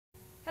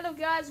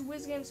Hello guys,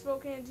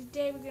 WizGameSpoken, and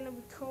today we're gonna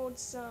record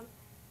some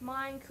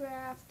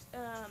Minecraft.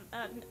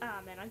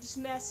 Man, I just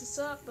messed this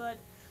up, but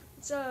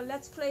so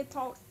let's play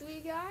part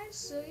 3, guys.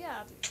 So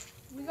yeah,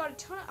 we got a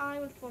ton of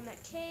iron from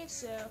that cave,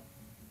 so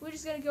we're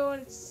just gonna go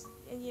and just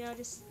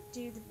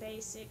do the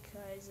basic,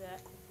 cause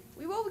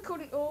we were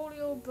recording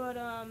earlier, but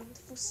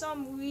for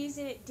some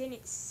reason it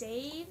didn't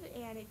save,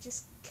 and it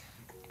just,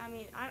 I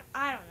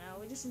don't know,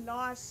 we just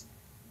lost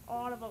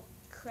all of our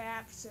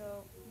crap,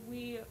 so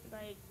we're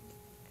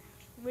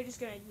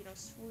just gonna,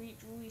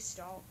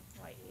 restart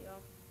right here.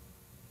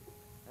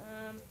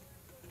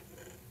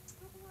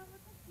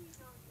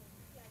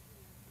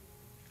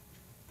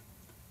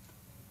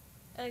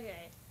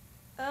 Okay.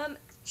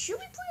 Should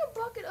we bring a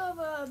bucket of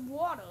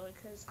water?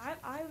 Because I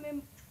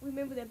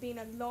remember there being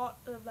a lot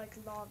of like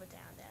lava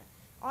down there.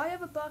 I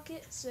have a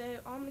bucket, so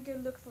I'm gonna go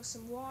look for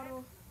some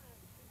water.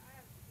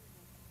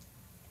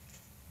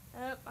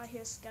 Oh, I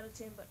hear a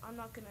skeleton, but I'm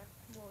not gonna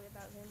worry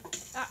about him.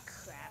 Ah,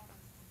 crap.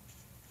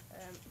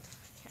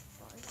 Can't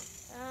find.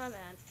 Ah,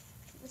 man.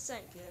 This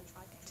ain't good.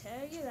 I can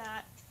tell you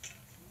that.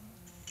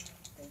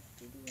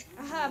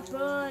 Aha,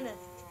 burn!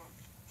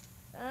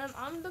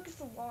 I'm looking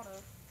for water.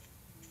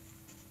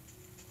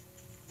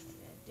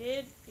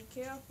 Yeah, dude, be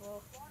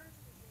careful.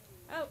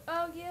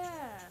 Oh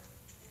yeah.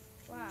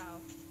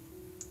 Wow.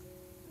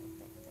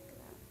 Think of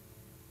that.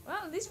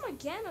 Well, at least my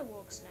gamma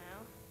works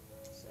now.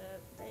 So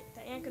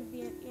they ain't gonna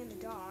be in the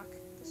dark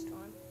this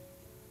time.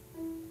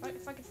 Right,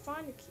 if I could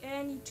find the key,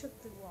 and you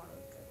took the water.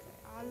 Okay,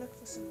 I'll look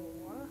for some more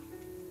water.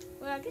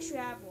 Well, I guess you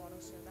have water,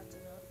 so that's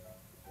enough.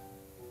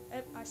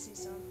 Oh, I see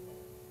some.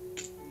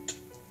 Did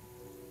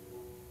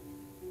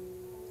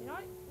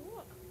I?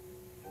 What?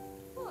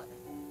 What?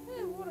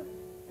 Hey, water.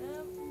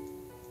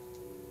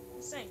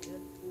 This ain't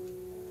good.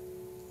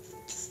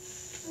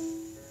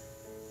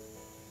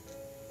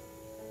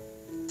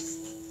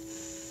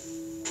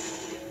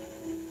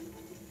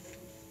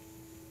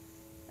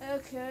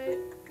 Okay.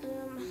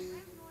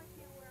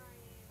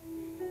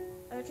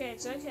 Okay,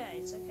 it's okay.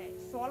 It's okay.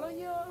 Follow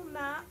your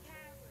map.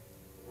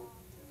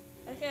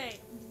 Okay.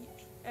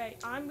 Hey,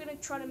 I'm gonna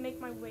try to make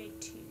my way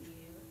to you.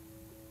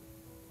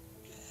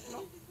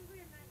 No.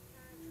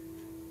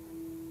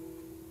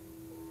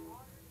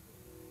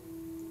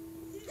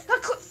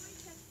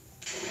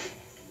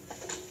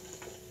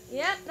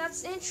 Yep,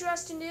 that's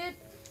interesting, dude.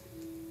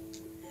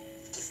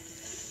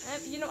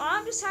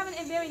 I'm just having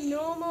a very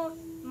normal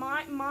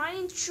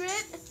mining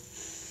trip.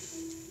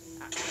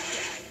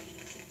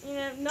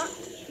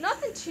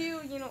 Nothing too,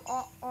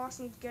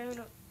 awesome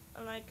going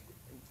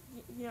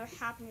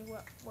happening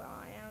where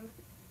I am.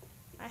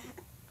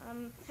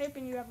 I'm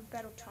hoping you have a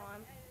better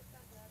time.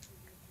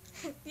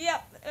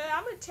 Yeah,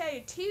 I'm gonna tell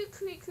you, two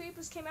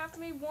creepers came after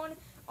me. One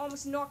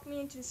almost knocked me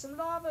into some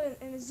lava,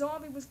 and a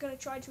zombie was gonna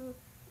try to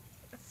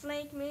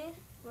flank me,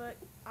 but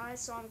I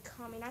saw him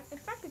coming. In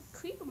fact, the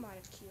creeper might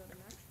have killed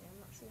him, actually. I'm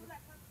not sure.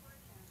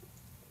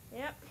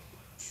 Yep.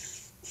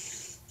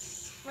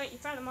 Wait, you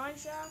found a mine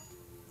shaft?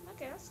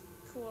 Okay, that's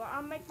cool.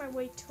 I'll make my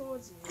way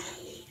towards you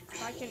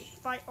if I can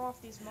fight off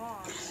these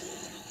mobs.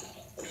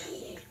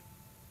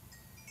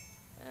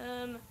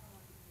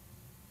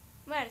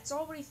 Man, it's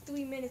already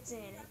 3 minutes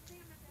in.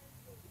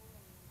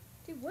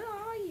 Dude, where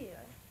are you?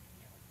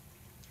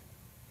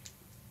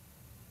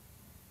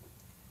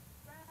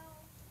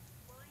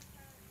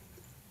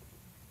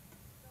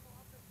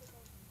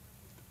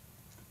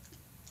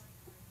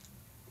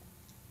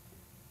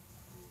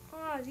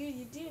 Oh, dude,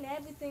 you're doing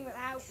everything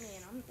without me,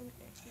 and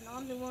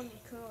I'm the one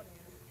recording.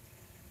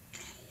 I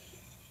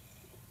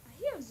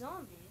hear a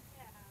zombie.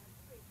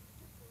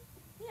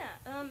 Yeah,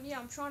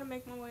 I'm trying to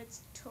make my way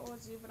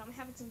towards you, but I'm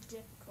having some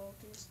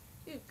difficulties.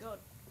 Dude, good.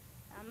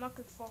 I'm not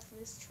gonna fall for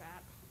this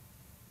trap.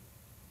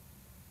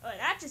 Oh,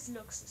 that just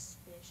looks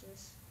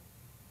suspicious.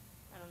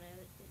 I don't know,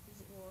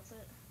 is it worth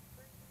it?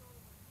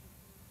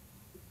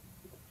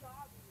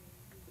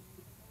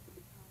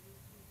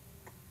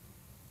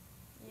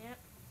 Yep.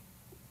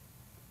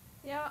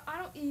 Yeah, I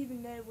don't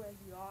even know where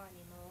you are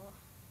anymore.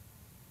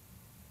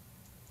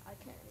 I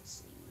can't really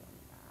see you on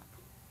the map.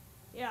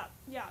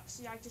 Yeah,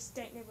 see, I just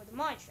don't know where the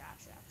mine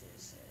shaft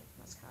is, so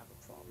that's kind of a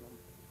problem.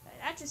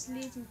 That just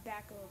leads me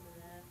back over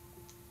there.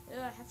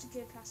 I have to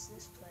go past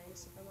this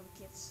place if I want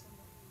to get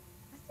somewhere.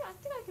 I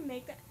think I can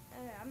make that.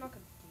 I'm not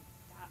going to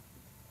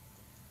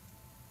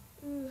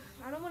do that.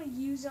 I don't want to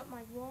use up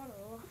my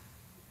water.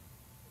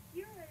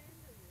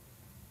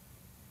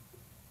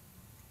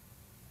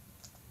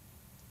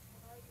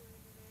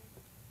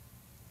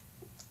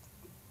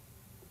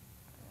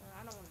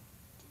 I don't want to.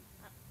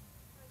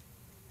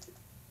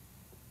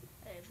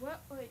 Hey,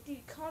 wait,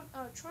 dude,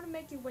 try to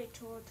make your way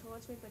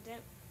towards me, but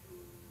don't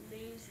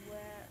lose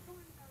where.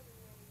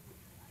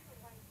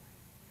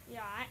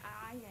 Yeah, I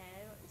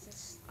know. It's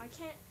just I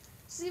can't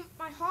see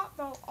my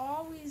hotbar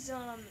always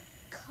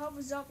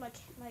covers up like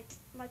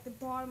the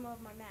bottom of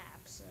my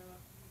map. So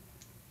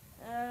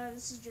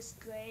this is just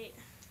great.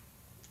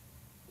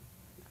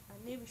 I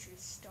knew we should have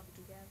stuck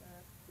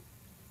together.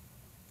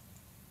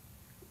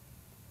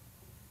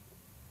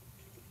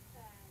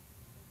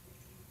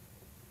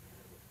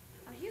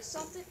 see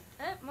something?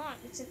 Mine.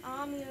 It's an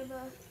army of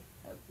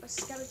a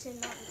skeleton,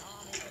 not an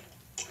army.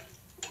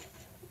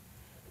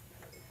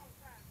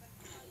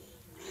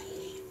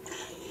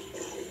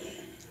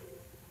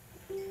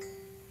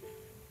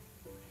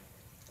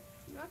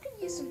 I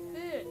could use some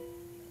food.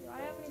 Do I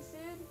have any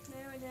food? No,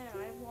 I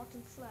don't. I have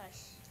walking flesh.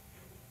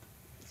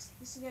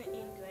 This is gonna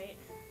end great.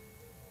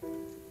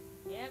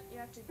 Yep, you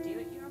have to do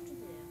what you have to do.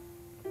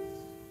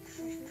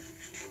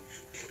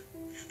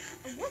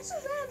 What's so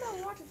bad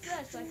about walking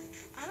flesh? Like,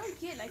 I don't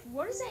get. Like,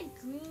 what does that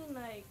green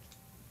like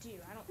do?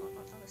 I don't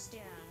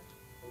understand.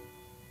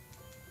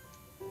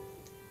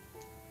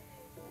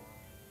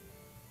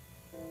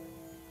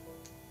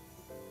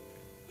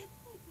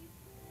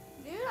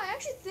 Dude, I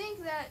actually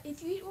think that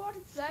if you eat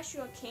walking flesh,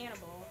 you're a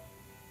cannibal.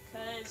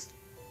 Because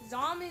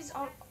zombies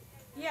are,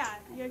 yeah,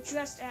 you're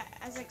dressed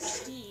as like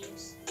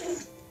Steves.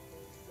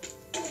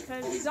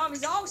 Because the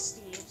zombies are all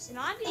Steves. And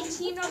I'm getting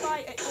teamed up by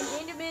an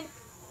Enderman.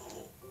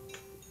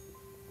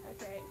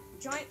 Okay,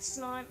 giant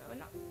slime. Oh,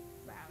 no.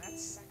 Wow,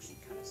 that's actually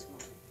kind of small.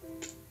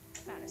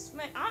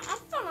 I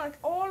found like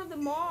all of the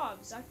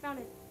mobs. I found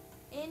an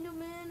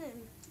Enderman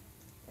and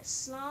a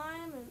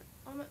slime, and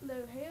I'm at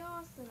low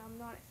health, and I'm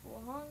not at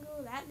full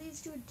hunger. That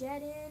leads to a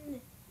dead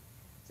end.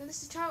 So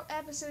this entire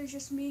episode is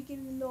just me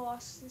getting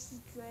lost. This is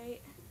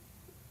great.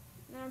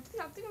 Now I'm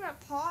thinking about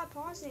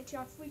pausing it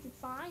till we can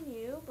find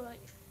you, but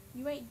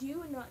you ain't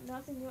doing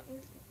nothing. You're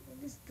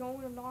just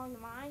going along the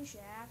mine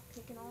shaft,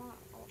 picking all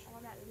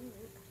that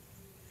loot.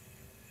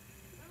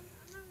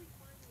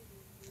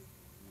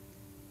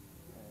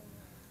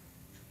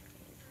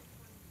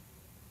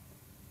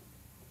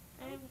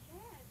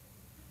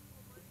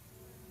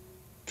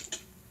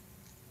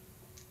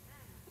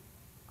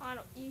 I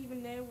don't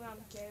even know where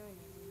I'm going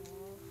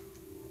anymore.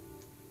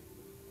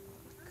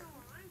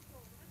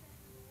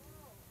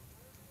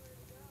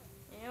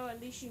 You know, at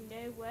least you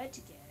know where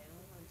to go.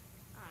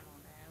 I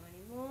don't know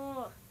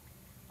anymore.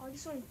 I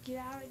just want to get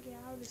out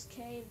of this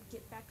cave and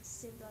get back to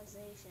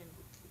civilization.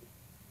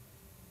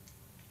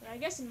 But I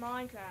guess in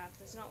Minecraft,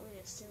 there's not really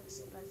a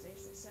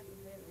civilization except a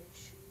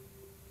village.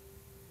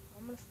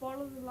 I'm gonna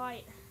follow the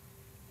light.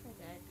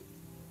 Okay.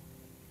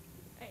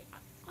 Hey,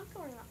 I've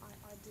got an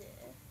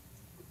idea.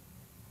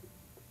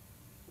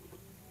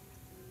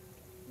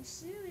 You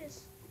serious?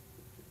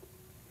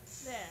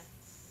 There.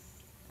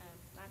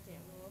 That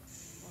didn't work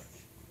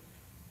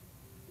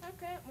much.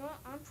 Okay, well,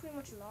 I'm pretty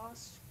much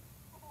lost.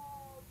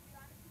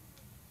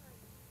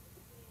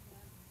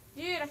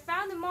 Dude, I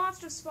found the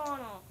monster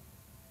spawner.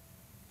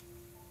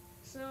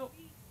 So,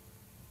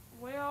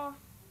 where?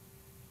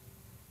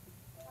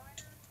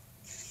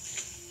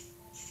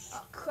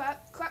 Oh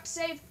crap,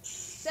 save!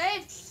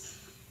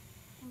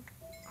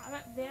 I'm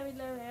at very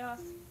low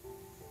health.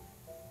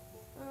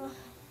 Oh,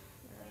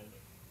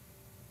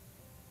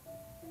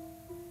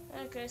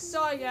 man. Okay,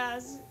 sorry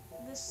guys.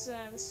 This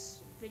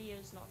video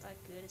is not that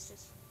good. It's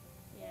just,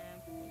 yeah,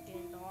 I'm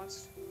getting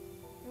lost. You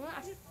know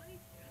what?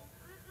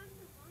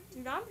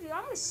 Dude, I'm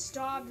gonna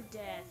starve to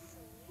death.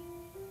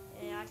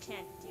 Yeah, I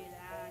can't do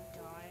that. I'd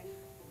die.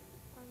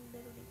 I'm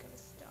literally gonna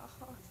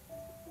starve.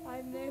 I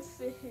have no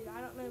food.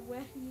 I don't know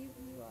where you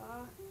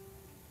are.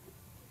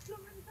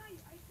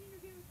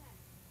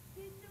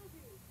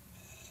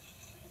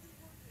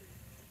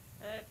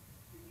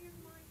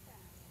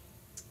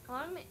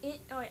 I'm in.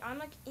 Oh wait, I'm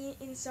like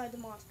inside the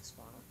monster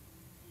spawner.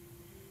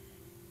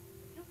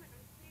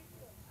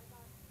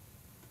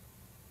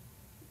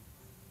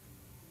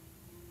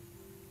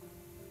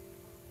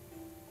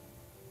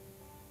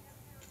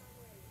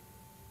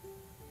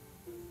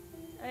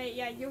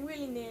 Yeah, you're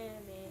really near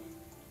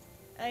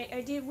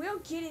me. Dude, we're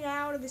getting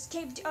out of this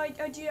cave. Dude,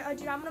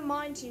 I'm gonna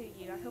mine to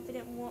you. I hope I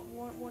didn't want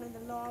one in the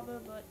lava,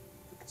 but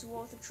it's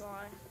worth a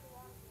try.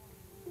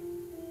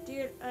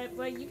 Dude,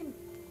 well, you can.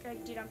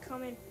 Dude, I'm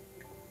coming.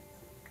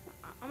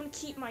 I'm gonna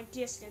keep my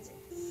distance.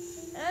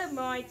 Oh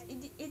my!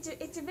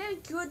 It's a very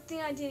good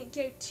thing I didn't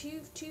go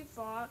too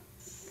far,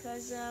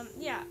 cause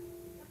yeah.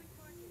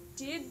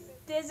 Dude,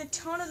 there's a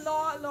ton of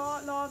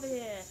lava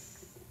here.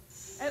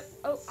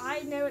 Oh,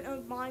 I know an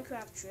old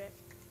Minecraft trick.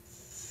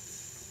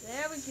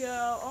 There we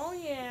go. Oh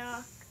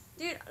yeah,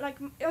 dude. Like,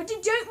 oh,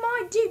 dude, don't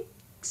mind, dude.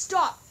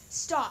 Stop.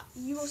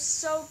 You were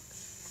so.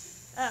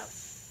 Oh.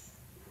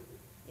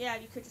 Yeah,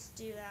 you could just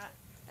do that.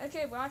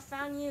 Okay, well I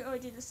found you. Oh,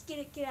 dude, let's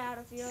get out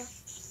of here.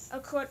 Oh,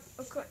 cut.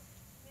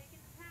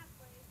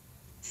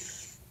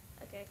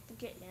 Okay,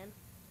 forget him.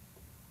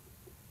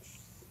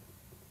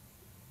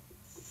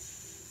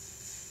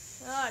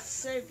 Oh, it's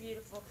so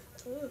beautiful.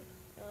 Ooh.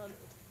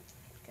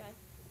 Okay.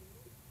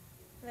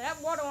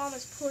 That water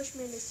almost pushed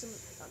me into some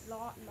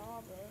lava.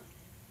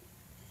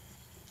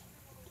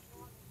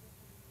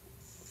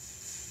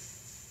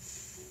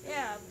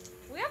 Yeah,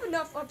 we have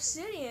enough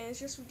obsidian. It's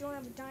just we don't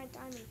have a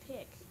diamond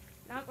pick.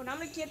 Now, when I'm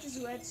gonna get this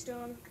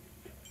redstone,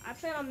 I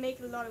plan on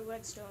making a lot of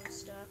redstone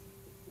stuff.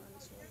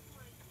 Honestly.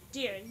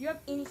 Dear, you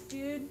have any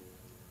food?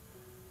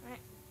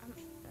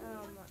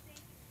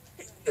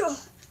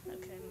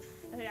 Okay.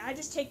 Okay, I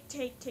just take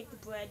the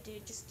bread,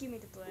 dude. Just give me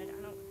the bread.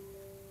 I don't.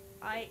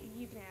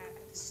 You can have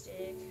a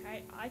stick.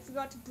 I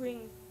forgot to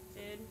bring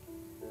food.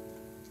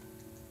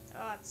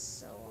 Oh, it's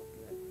so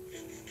good.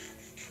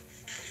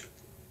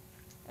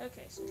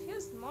 Okay, so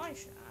here's my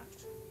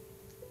shaft.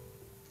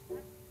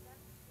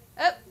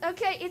 Oh,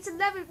 okay, it's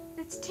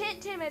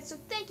 10 minutes, so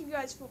thank you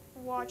guys for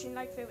watching,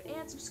 like, favorite,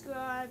 and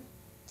subscribe.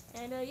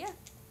 And, yeah,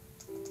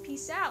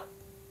 peace out.